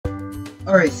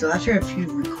Alright, so after a few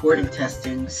recording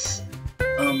testings,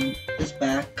 it's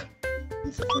back.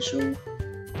 It's official.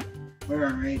 We're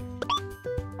alright.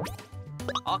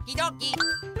 Okie dokie.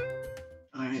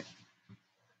 Alright.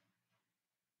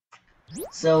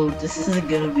 So, this isn't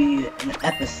gonna be an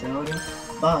episode,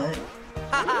 but,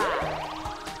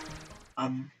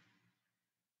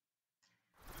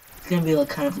 it's gonna be like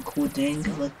kind of a cool thing,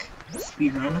 like a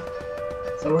speedrun.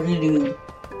 So we're gonna do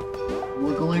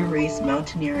Wiggler Race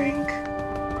Mountaineering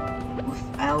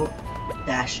without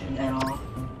dashing at all.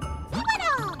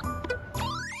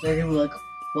 They're gonna be like,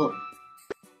 well,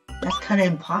 that's kinda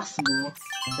impossible,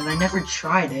 because I never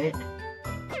tried it.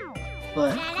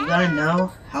 But you gotta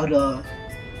know how the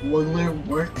Wiggler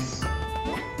works.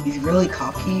 He's really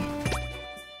cocky.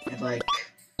 And like,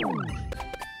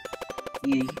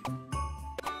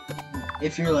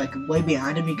 if you're like way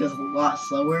behind him, he goes a lot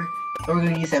slower. So we're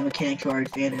gonna use that mechanic to our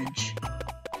advantage.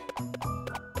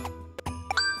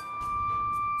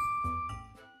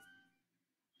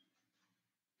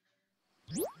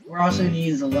 We're also gonna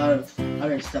use a lot of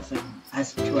other stuff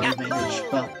as to our advantage,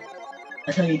 but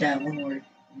I'll tell you that when we're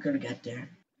gonna get there.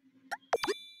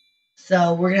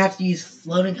 So we're gonna have to use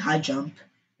floating high jump,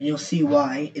 and you'll see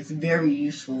why. It's very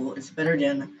useful. It's better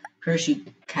than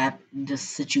parachute cap in this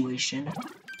situation.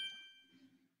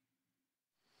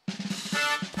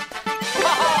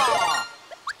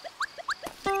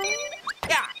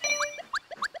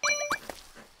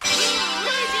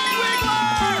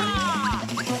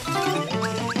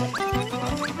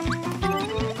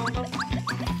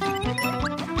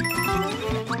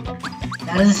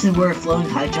 Now this is where floating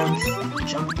high jump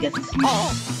gets its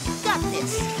use. Got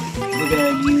this. We're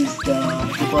gonna use the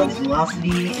bug's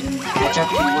velocity and catch up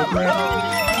to the Wiggler.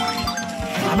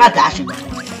 I'm not dashing by the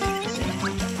way.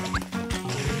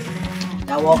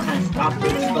 That wall kind of stopped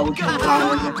this, but we can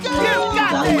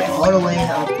value all the way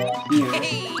up here.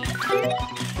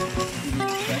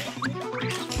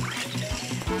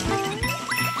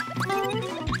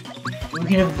 We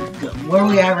can have, where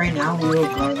we at right now, we will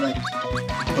go like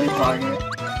way farther.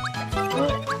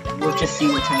 But we'll just see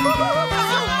what time we get.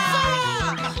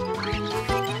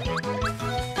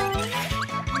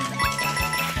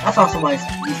 That's also why it's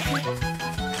useful.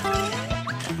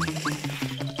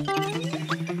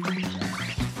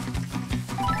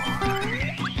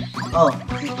 Oh,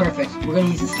 this is perfect. We're gonna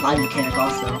use the slide mechanic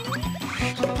also.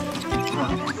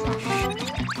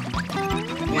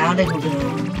 Yeah, I don't think we're gonna...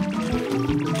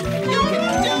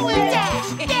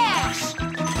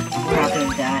 We're not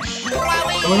gonna dash.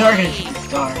 But we are gonna keep the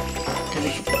star. Because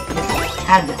it's a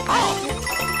tad bit fast.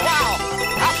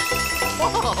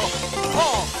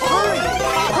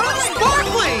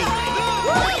 Sparkling!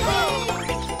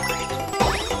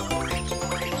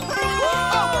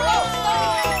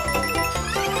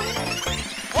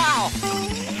 Wow!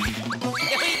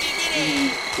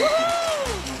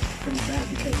 Pretty bad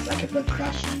because I kept on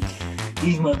crashing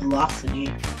using my velocity.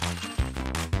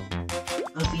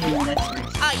 I'll see you in the next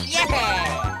race. Oh yeah!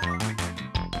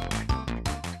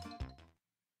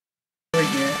 We're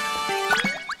here.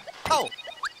 Oh!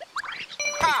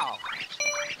 Pow!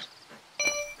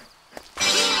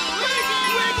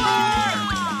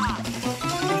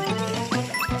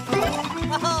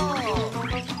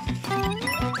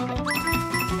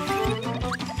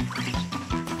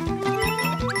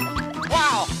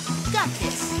 Wow! Got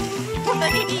this!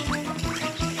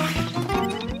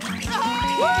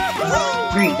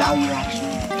 Great value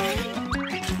actually.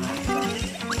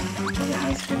 Doesn't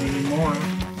have to spend any more.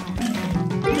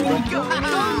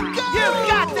 You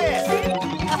got this!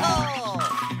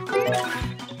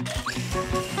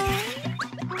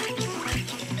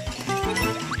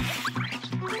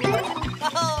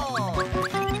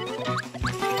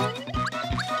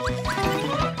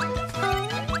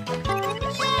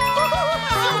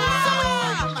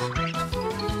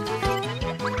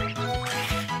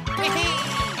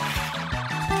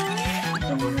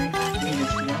 Don't worry, we can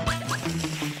just do that.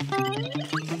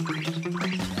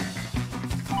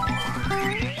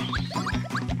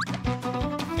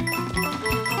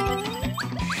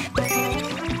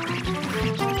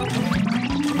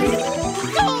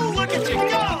 Look at you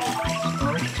go!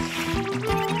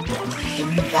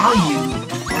 The value.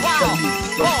 That's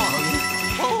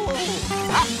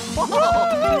so funny.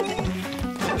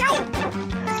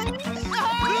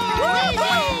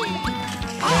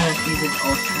 These are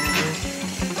alternatives.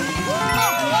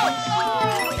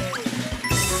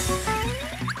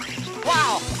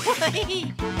 Wow!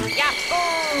 Yahoo!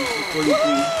 43.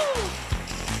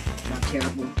 Not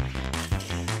terrible.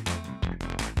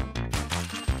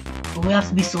 But we have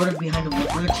to be sort of behind the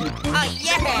Wiggler to the point. Oh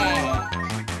yeah!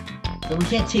 So we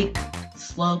can't take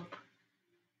slope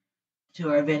to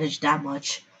our advantage that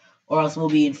much, or else we'll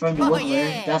be in front of the Oh, Wiggler.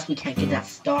 yeah. Thus, we can't get that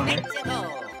star. Let's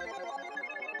go.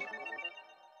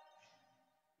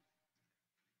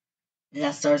 And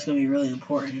that star is going to be really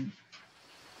important.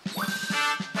 Easy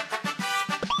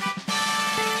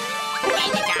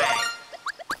time.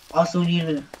 Also, we need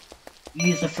to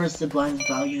use the first sublime's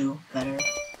value better.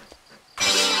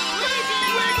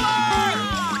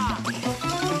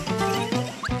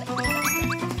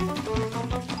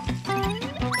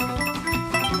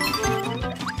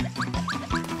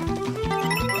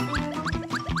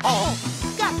 Oh,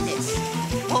 got this.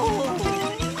 Oh.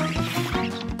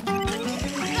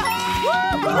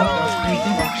 Well, that was pretty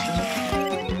good, actually.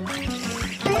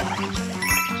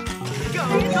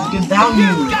 This is good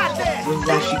value. You got this. This is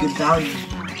actually good value.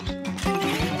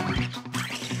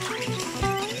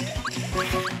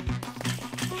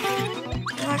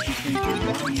 That's actually pretty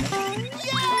good value.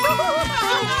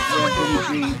 Yeah,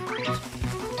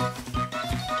 33.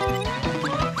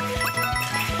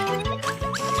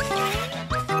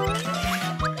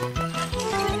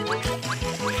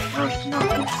 That's not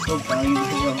good slow value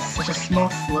because it was such a small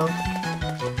slope.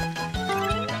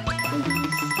 So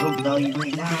use slow value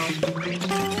right now.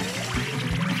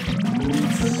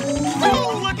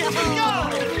 Oh, look at you go.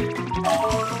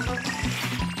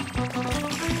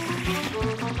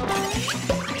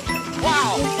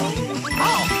 Wow.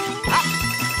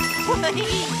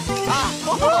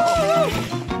 Oh.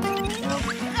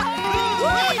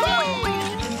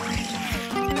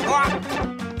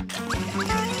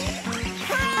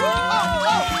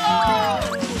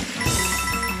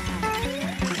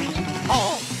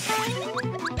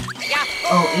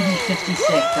 Oh, 8056,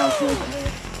 that was really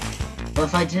good. But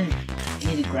if I didn't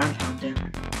need a ground pound in,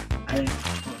 I didn't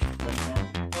like that.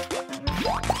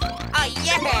 Oh,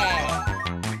 yeah.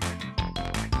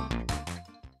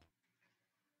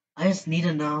 I just need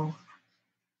to know.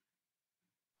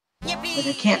 Yippee. Like,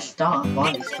 I can't stop,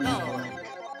 obviously. Let's go. But, like,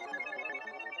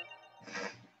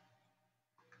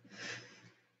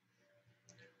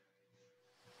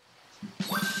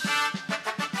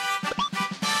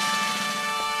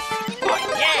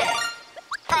 Oh, yeah.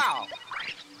 Pow.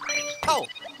 Oh.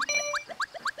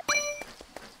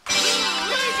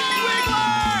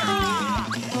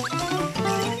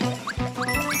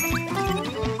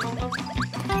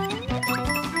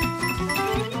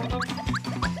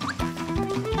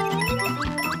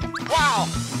 Wow.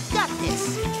 Got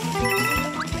this.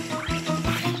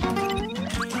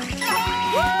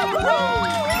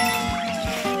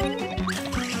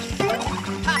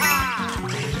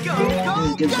 Go, this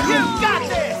is good You value. got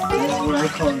this. That's what I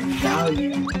call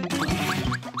value.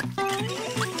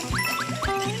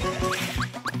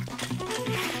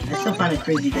 I still find it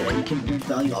crazy that you can bring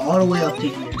value all the way up to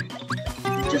here.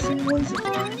 With just one zip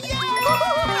line.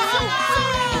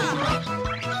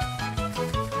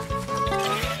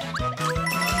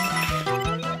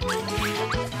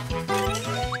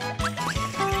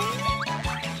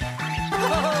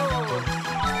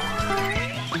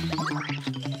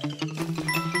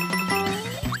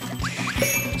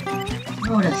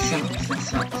 Oh, that sucks. That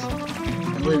sucks.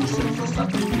 That literally sucks. That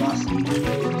sucks. We lost me. You can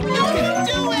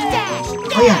do it. Dash.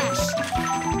 Oh, yeah.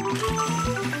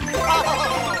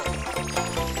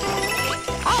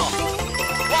 Oh.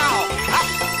 Wow.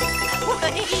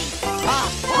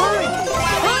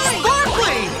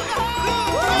 Sparkling.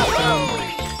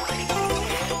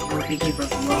 If we keep our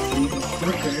velocity even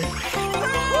quicker,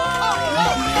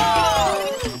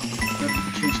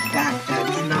 change back. That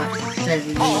is not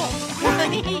 70. Oh,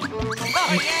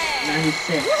 yeah.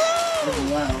 96 as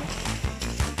well.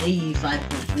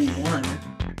 85.31.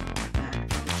 That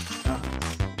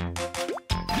sucks.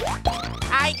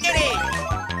 I did it.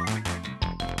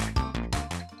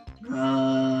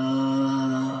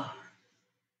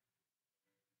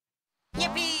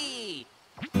 Yippee.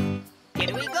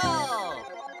 Here we go.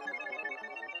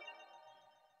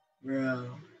 Bro.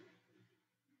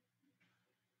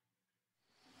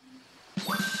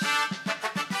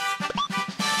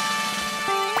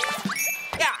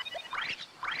 Yeah.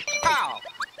 Pow.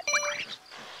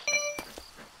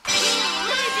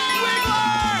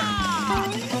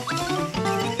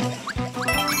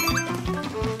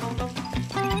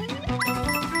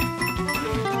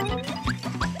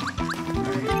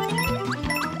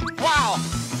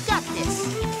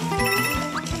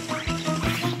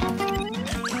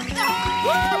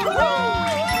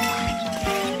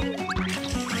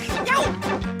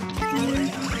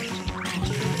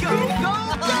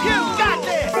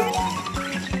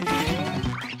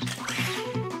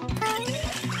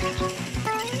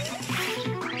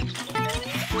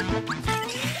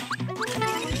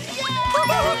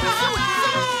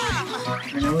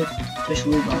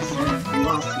 officially lost their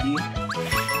velocity.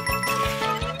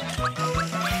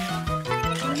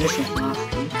 Or initial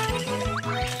velocity.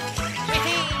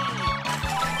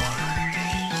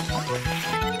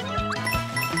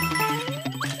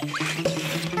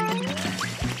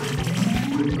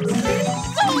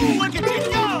 Look at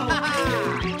you go!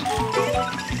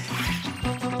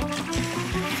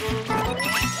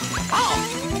 Oh!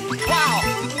 Wow!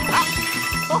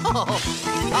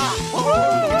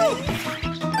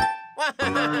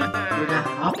 Dude, that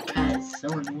hopcat is so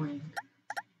annoying.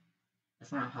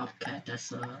 That's not a hopcat,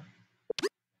 that's I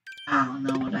don't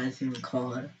know what that's even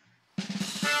called.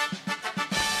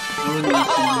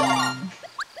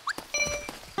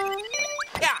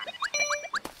 Yeah!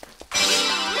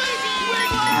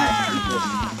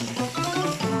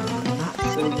 Not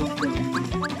so good.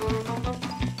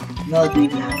 No, do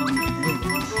even have any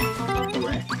enemies.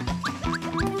 Right.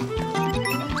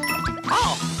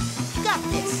 Oh! Got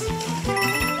this!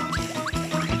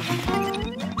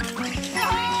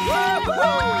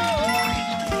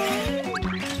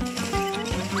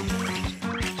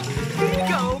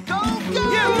 Go, go, go!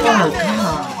 You got Oh, this!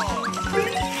 God.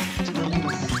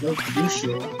 This is so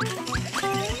crucial.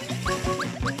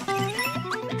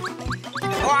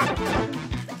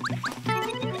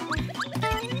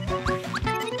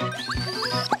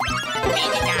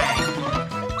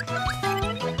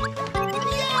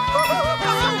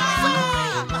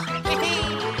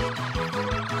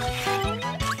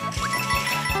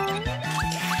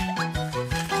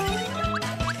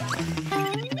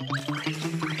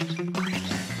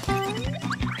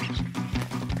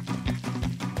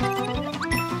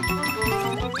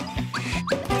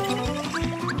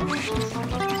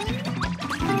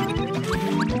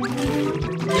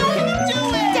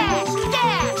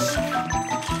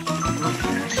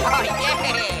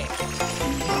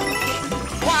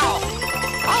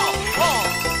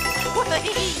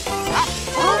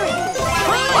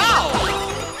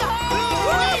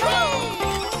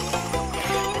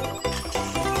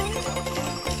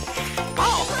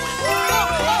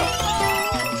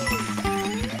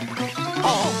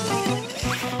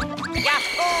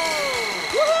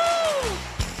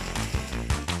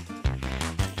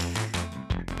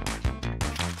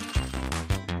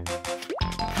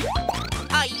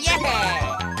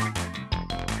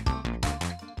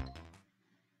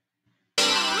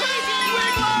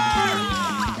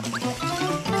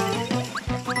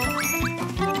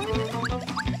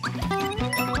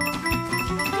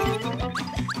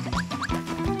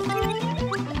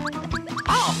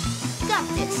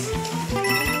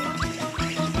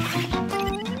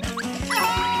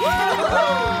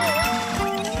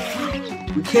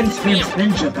 We can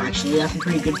spin jump actually, that's a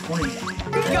pretty good point. You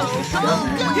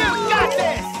got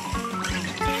this!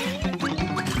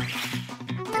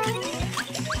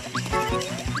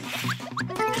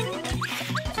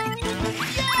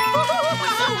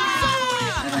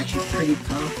 That's actually pretty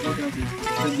powerful to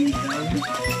be done.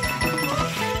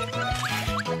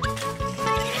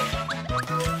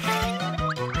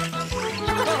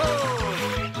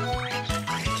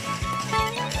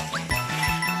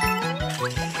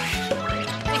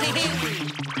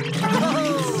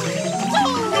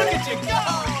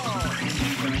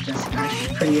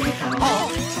 Pretty overpowered. Wow!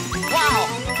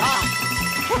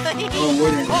 Oh,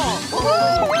 we're in.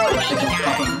 Like a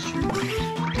pop-up mushroom.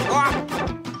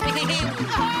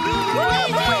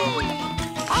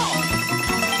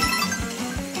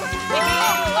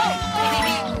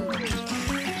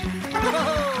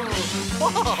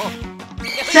 Whoa!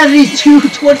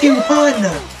 72-21!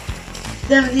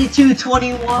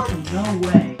 72-21! No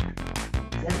way.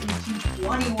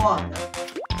 72-21.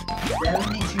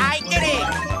 72-21. I did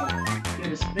it!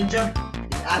 Dude, a spin jump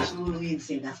is absolutely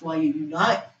insane. That's why you do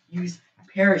not use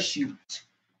parachute.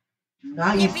 Do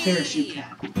not use parachute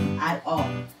cap at all.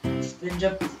 Spin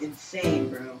jump is insane,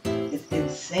 bro. It's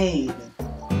insane.